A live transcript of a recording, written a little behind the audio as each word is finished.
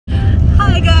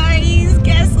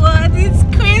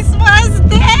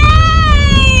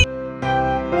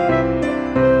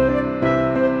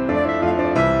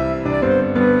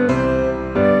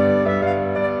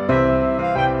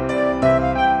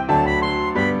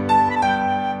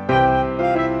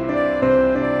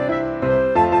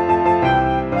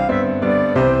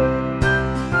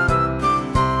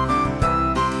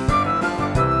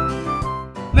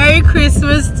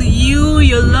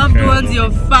loved ones,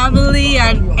 your family,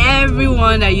 and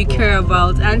everyone that you care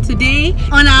about. And today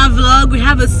on our vlog, we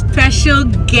have a special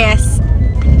guest.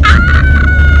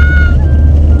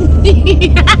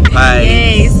 Hi.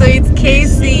 Yay, so it's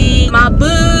Casey, my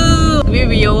boo.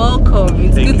 Baby, you're welcome.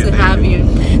 It's good to have you.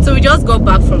 So we just got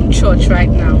back from church right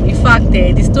now. In fact,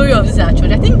 the story of this at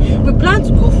church, I think we planned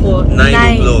to go for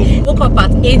 9 o'clock. Woke up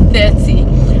at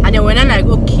 8:30, and then we're not like,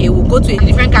 okay, we'll go to a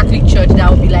different Catholic church that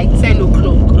will be like 10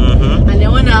 o'clock. And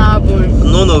then what happened?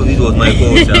 None of it was my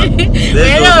fault. We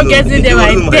ended up getting there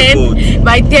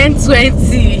by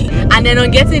 10:20, and then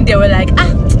on getting there, we're like,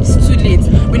 it's too late.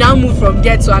 We now moved from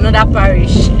there to another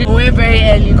parish. We went very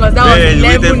early because that was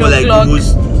 11 o'clock.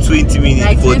 Like 20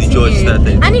 minutes before the church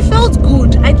started. And it felt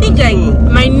good. I think like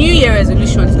my New Year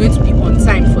resolution is going to be on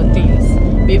time for things.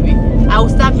 Baby, I will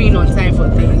start being on time for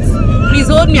things. Please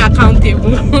hold me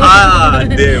accountable. Damn,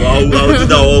 I'll do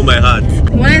that all my heart.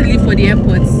 I wanted to leave for the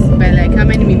airport by like how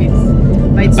many minutes?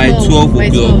 By 12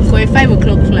 o'clock. For a 5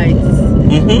 o'clock flight.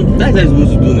 That's what I'm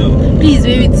supposed to do now. Please,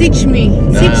 baby, teach me.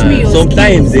 Teach me your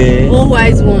sometimes skills. Oh,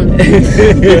 wise one.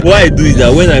 What I do is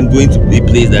that when I'm going to a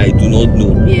place that I do not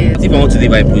know, if I want to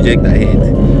leave my project ahead,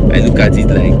 I look at it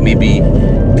like maybe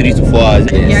 3 to 4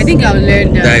 hours. Yeah, I think I'll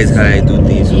learn that. That is how I do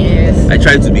things. So I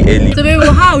try to be early. So, baby,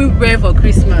 how are we preparing for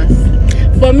Christmas?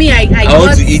 For me, I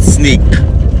want to eat snake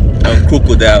and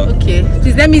crocodile. Okay,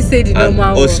 please let me say the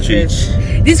normal ostrich.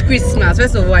 This Christmas,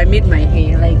 first of all, I made my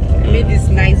hair. Like I made this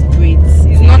nice braids.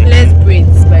 It's not less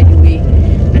braids, by the way.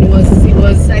 And it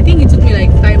was. I think it took me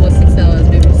like 5 or 6 hours,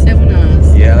 maybe 7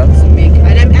 hours. Yeah. To make.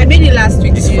 And I made it last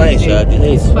week. It's fine, Sha.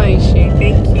 It's fine, Sha.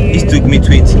 Thank you. It took me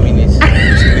 20 minutes to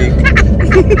make.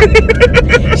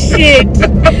 Shit.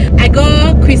 I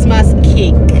got Christmas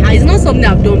cake. It's not something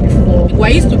I've done before. I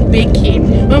used to bake it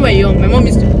when we were young. My mom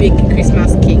used to bake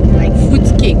Christmas cake, like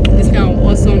fruit cake. This kind of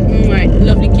awesome,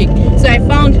 lovely cake. So I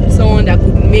found someone that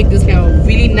could make this kind of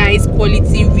really nice,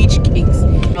 quality, rich cakes.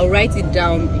 I'll write it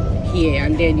down here,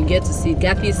 and then you get to see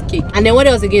Gathy's cake. And then what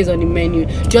else again is on the menu?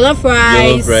 Jollof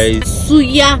rice,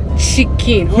 suya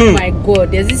chicken. Oh my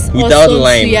god, there's this awesome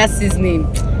suya seasoning.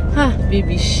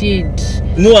 Baby shade.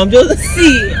 No, I'm just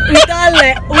without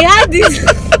like we had this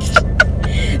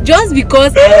just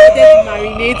because I wanted to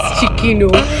marinate chicken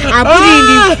and put it in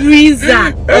the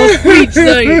freezer or fridge.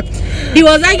 Sorry, he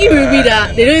was arguing with me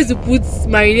that they don't used to put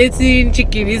marinating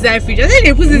chicken inside fridge. I said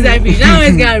they put it inside fridge. Now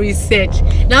I'm gonna research.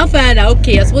 Now find out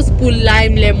okay, you're supposed to put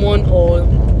lime, lemon, or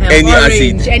any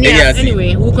orange. Any acid.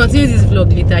 Anyway, we'll continue this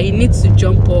vlog later. He needs to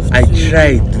jump off. I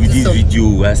tried with this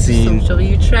video. I seen.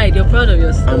 You tried. You're proud of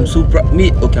yourself. I'm so proud.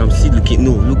 Me, okay. I'm still looking.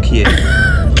 No, look here.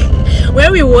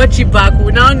 When we watch it back,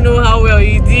 we now know how well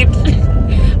you did.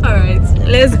 All right,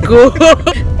 let's go.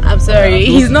 I'm sorry.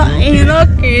 He's not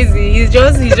crazy. He's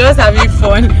just having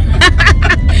fun.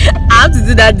 I have to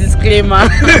do that disclaimer.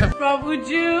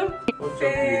 Prabhuju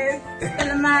says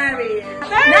married.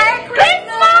 Merry Christmas!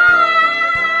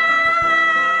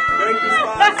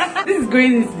 This is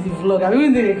going into the vlog. I'm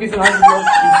even doing a Christmas vlog.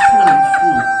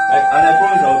 And I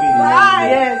promise I'll be in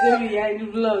the Yes, in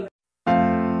the vlog.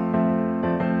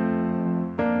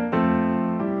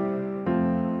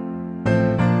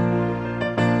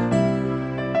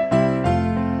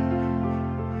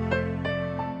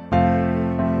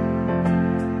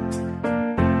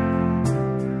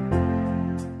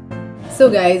 So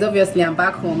guys, obviously I'm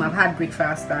back home. I've had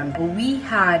breakfast and we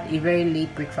had a very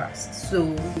late breakfast.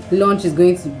 So lunch is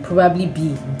going to probably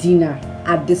be dinner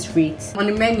at this rate. On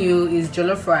the menu is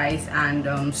jollof rice and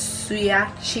suya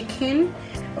chicken.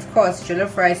 Of course,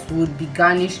 jollof rice would be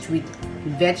garnished with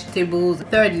vegetables.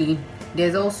 Thirdly,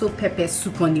 there's also pepper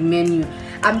soup on the menu.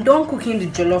 I'm done cooking the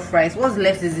jollof rice. What's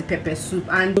left is the pepper soup.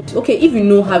 And okay, if you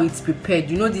know how it's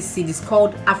prepared, you know this seed is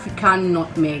called African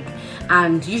nutmeg.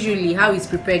 And usually how it's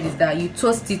prepared is that you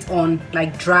toast it on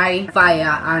like dry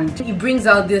fire and it brings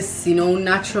out this,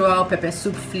 natural pepper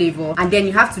soup flavor. And then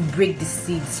you have to break the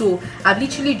seeds. So I've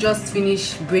literally just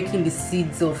finished breaking the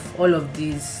seeds of all of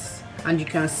these, and you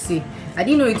can see I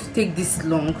didn't know it would take this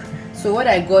long. So what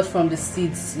I got from the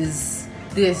seeds is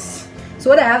this. So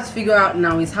what I have to figure out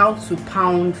now is how to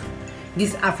pound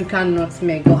this African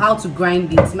nutmeg, or how to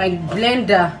grind it. My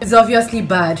blender is obviously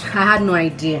bad. I had no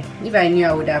idea. If I knew,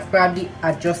 I would have probably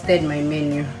adjusted my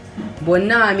menu. But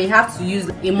now I may have to use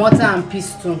a mortar and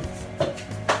pestle.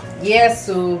 Yes,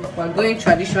 so we're going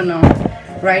traditional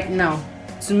right now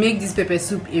to make this pepper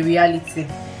soup a reality.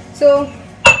 So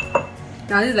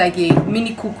now this is like a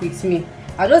mini cook with me.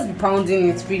 I'll just be pounding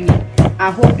it really. I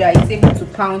hope that it's able to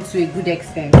pound to a good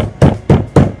extent.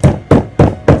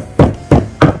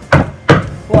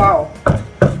 Wow,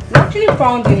 it's actually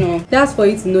pounding. That's for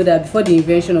you to know that before the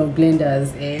invention of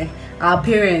blenders, our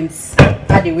parents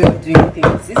had a way of doing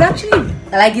things. It's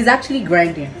actually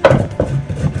grinding.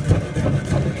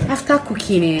 After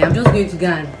cooking, I'm just going to go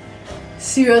and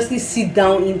seriously sit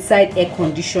down inside air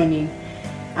conditioning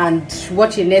and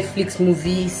watch a Netflix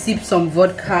movie, sip some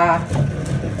vodka,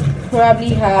 probably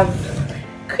have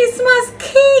Christmas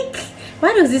cake.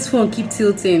 Why does this phone keep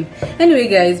tilting? Anyway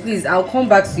guys, please, I'll come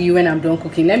back to you when I'm done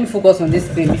cooking. Let me focus on this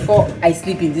thing before I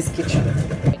sleep in this kitchen.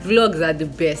 Vlogs are the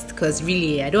best because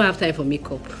really I don't have time for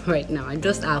makeup right now. I'm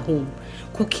just at home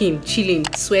cooking, chilling,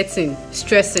 sweating,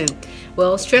 stressing.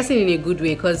 Well, stressing in a good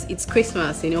way because it's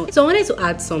Christmas, you know. So I wanted to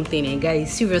add something, and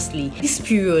guys, seriously, this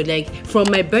period, like from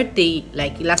my birthday,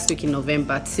 like last week in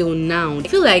November till now, I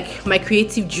feel like my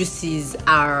creative juices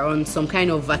are on some kind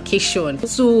of vacation.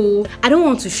 So I don't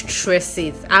want to stress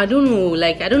it. I don't know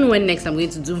when next I'm going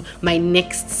to do my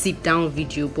next sit down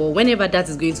video, but whenever that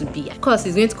is going to be, of course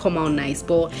it's going to come out nice.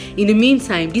 But in the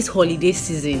meantime, this holiday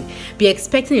season, be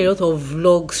expecting a lot of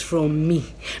vlogs from me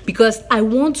because I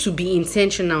want to be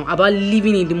intentional about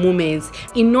living in the moment.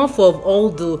 Enough of all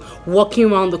the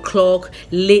walking around the clock,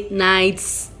 late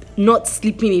nights, not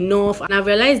sleeping enough. And I've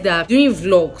realized that doing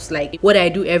vlogs, like what I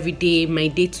do every day, my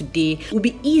day-to-day, will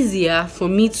be easier for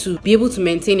me to be able to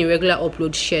maintain a regular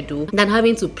upload schedule than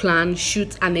having to plan,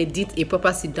 shoot and edit a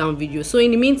proper sit-down video. So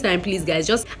in the meantime, please guys,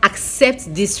 just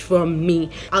accept this from me.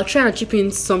 I'll try and chip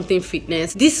in something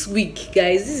fitness this week,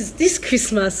 guys. This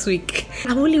Christmas week,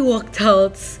 I've only worked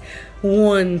out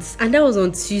once, and that was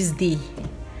on Tuesday,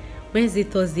 Wednesday,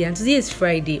 Thursday, and today is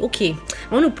Friday. Okay,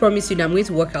 I want to promise you that I'm going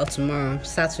to work out tomorrow,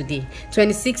 Saturday,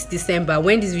 26th December,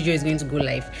 when this video is going to go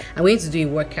live. I'm going to do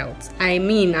a workout. I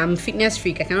mean, I'm fitness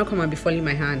freak. I cannot come and be falling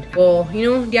my hand. But you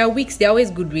know, there are weeks, there are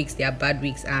always good weeks, there are bad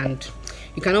weeks, and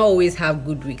you cannot always have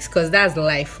good weeks because that's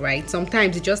life, right?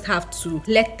 Sometimes you just have to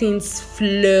let things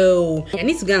flow. I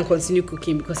need to go and continue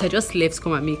cooking because I just left to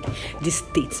come and make these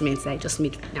statements I just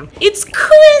made now. It's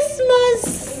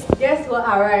Christmas! Guess what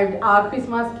arrived? Our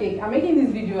Christmas cake. I'm making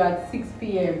this video at 6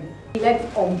 p.m. Let's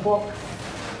unbox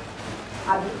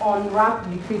and unwrap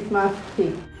the Christmas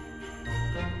cake.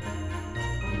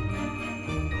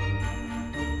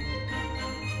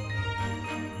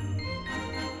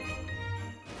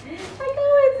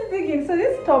 So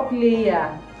this top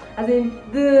layer, as in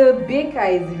the baker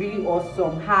is really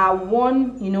awesome. Her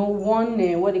one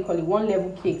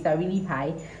level cakes are really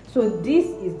high. So this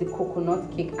is the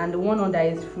coconut cake and the one under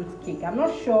is fruit cake. I'm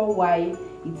not sure why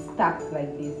it stacks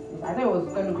like this. I thought it was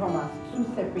going to come as two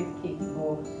separate cakes,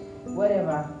 but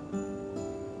whatever.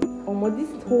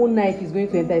 This whole knife is going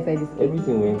to enter inside this cake.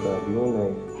 Everything went out, the whole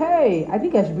knife. Hey, I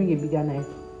think I should bring a bigger knife.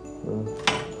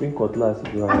 Bring cutlass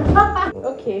if you have.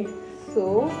 Okay,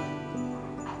 so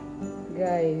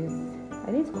guys,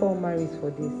 I need to call Maris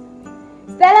for this.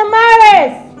 Stella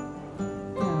Maris!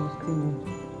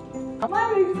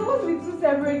 Maris, it's supposed to be two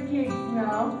separate cakes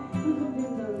now.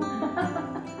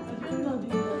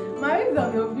 Maris is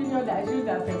of the opinion that I should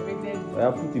have separated. I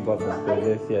have put it back on the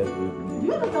let's see how it goes. Do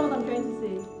you understand what I'm trying to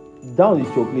say? Down is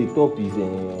chocolate, top is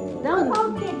That's how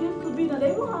cake used to be now. They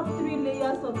even have 3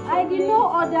 layers of chocolate. I did not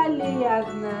order layers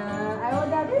now. I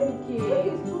ordered 3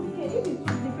 cakes. If it's 2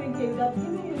 different cakes, they're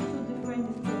giving you 2 different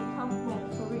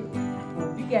samples. Sorry.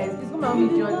 You guys, please come and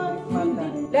join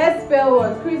this. Let's spell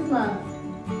what? Christmas.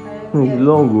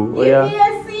 Long Give me a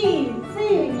C.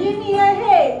 Give me a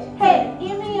H.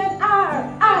 Give me an R.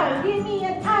 Give me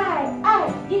an I.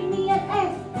 Give me an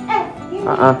S. Give me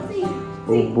a C.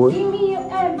 Oh boy. Give me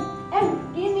an M.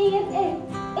 Give me an A.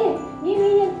 Give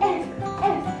me an S.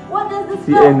 What does this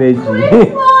spell? energy.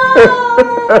 Christmas!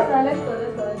 Let's go.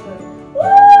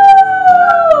 Woo!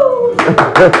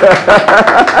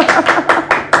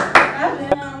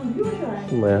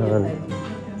 My hand.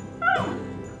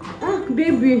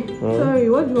 Baby, sorry,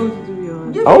 what do you want to do with your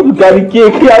hand? I want to carry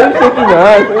cake. I'm taking my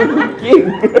hand.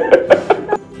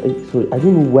 Sorry, I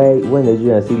don't know why when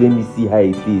Nigerians say, let me see how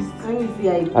it tastes. Let me see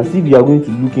how it tastes. As if you are going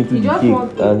to look into the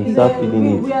cake and start feeling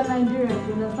it. We are Nigerians,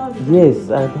 you understand? Yes,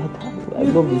 I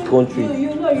love this country.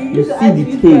 You see the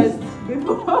taste.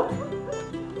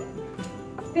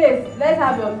 Taste, let's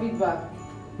have your feedback.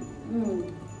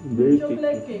 Very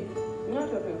chocolate cake. Not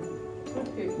chocolate.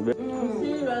 Okay.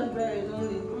 See raspberries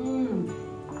only.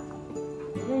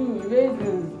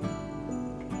 Raisins.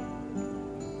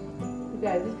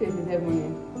 Guys, this cake is heavenly.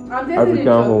 I'm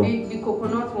tasting the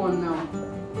coconut one now.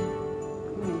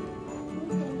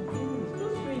 It's too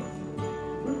sweet.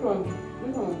 Which one?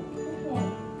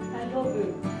 I love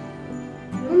it.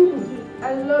 I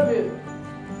love it.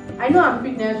 I know I'm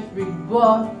fitness freak,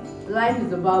 but life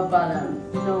is about balance,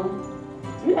 you know.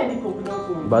 You like the coconut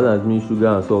one? Balance means sugar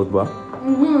and salt, ba?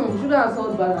 Sugar and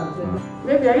salt balance.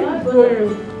 Maybe I need to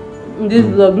throw This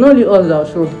vlog, not only us that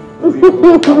show.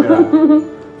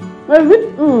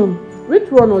 Which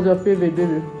one was your favorite,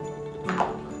 baby?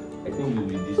 I think it will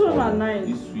be this Two one. are nice.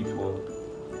 This sweet one.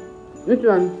 Which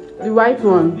one? The white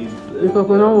one? The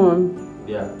coconut one?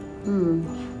 Yeah.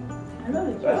 I love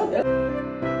it.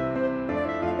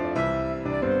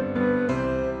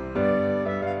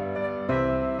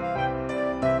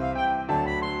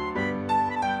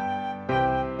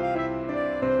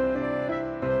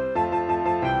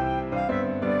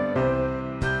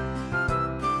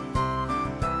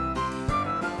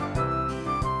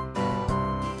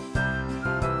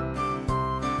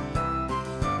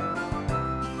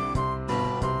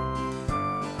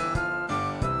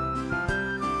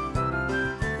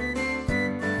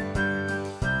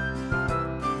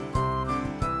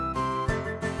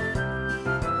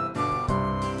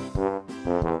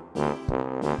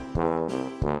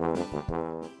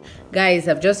 Guys,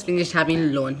 I've just finished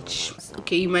having lunch.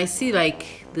 Okay, you might see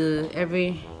like the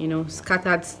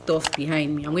scattered stuff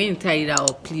behind me. I'm going to tidy it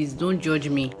out. Please don't judge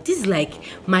me. This is like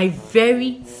my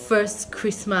very first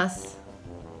Christmas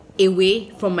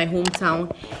away from my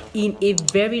hometown in a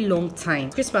very long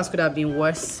time. Christmas could have been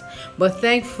worse, but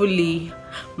thankfully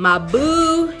my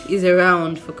boo is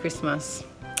around for Christmas,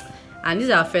 and this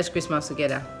is our first Christmas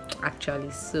together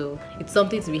actually, so it's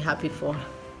something to be happy for.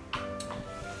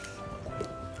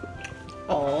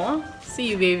 Oh, see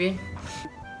you, baby.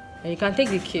 And you can take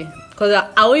the key, because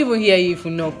I won't even hear you if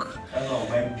you knock. That's not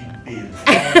my big babe.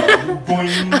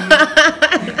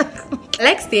 I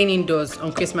like staying indoors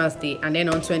on Christmas Day, and then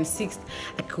on 26th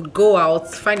I could go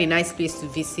out, find a nice place to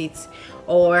visit,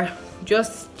 or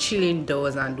just chill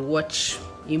indoors and watch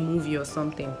a movie or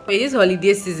something. But this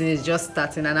holiday season is just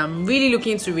starting, and I'm really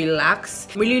looking to relax.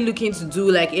 I'm really looking to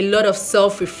do like a lot of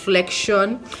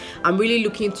self-reflection. I'm really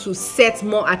looking to set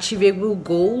more achievable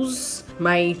goals.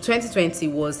 My 2020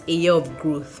 was a year of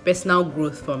growth, personal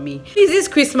growth for me. This is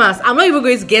Christmas. I'm not even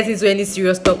going to get into any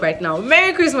serious talk right now.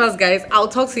 Merry Christmas, guys. I'll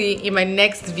talk to you in my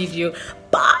next video.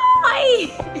 Bye.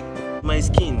 My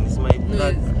skin is my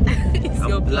black. It's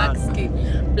your black skin.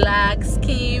 Black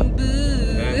skin, boo.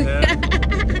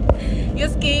 Your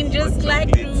skin just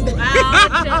like blue.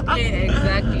 Chocolate.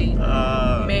 Exactly.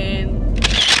 Man.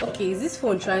 Okay, is this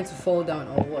phone trying to fall down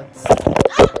or what?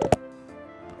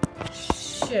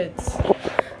 Shit.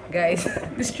 Guys,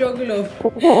 the struggle of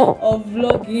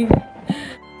vlogging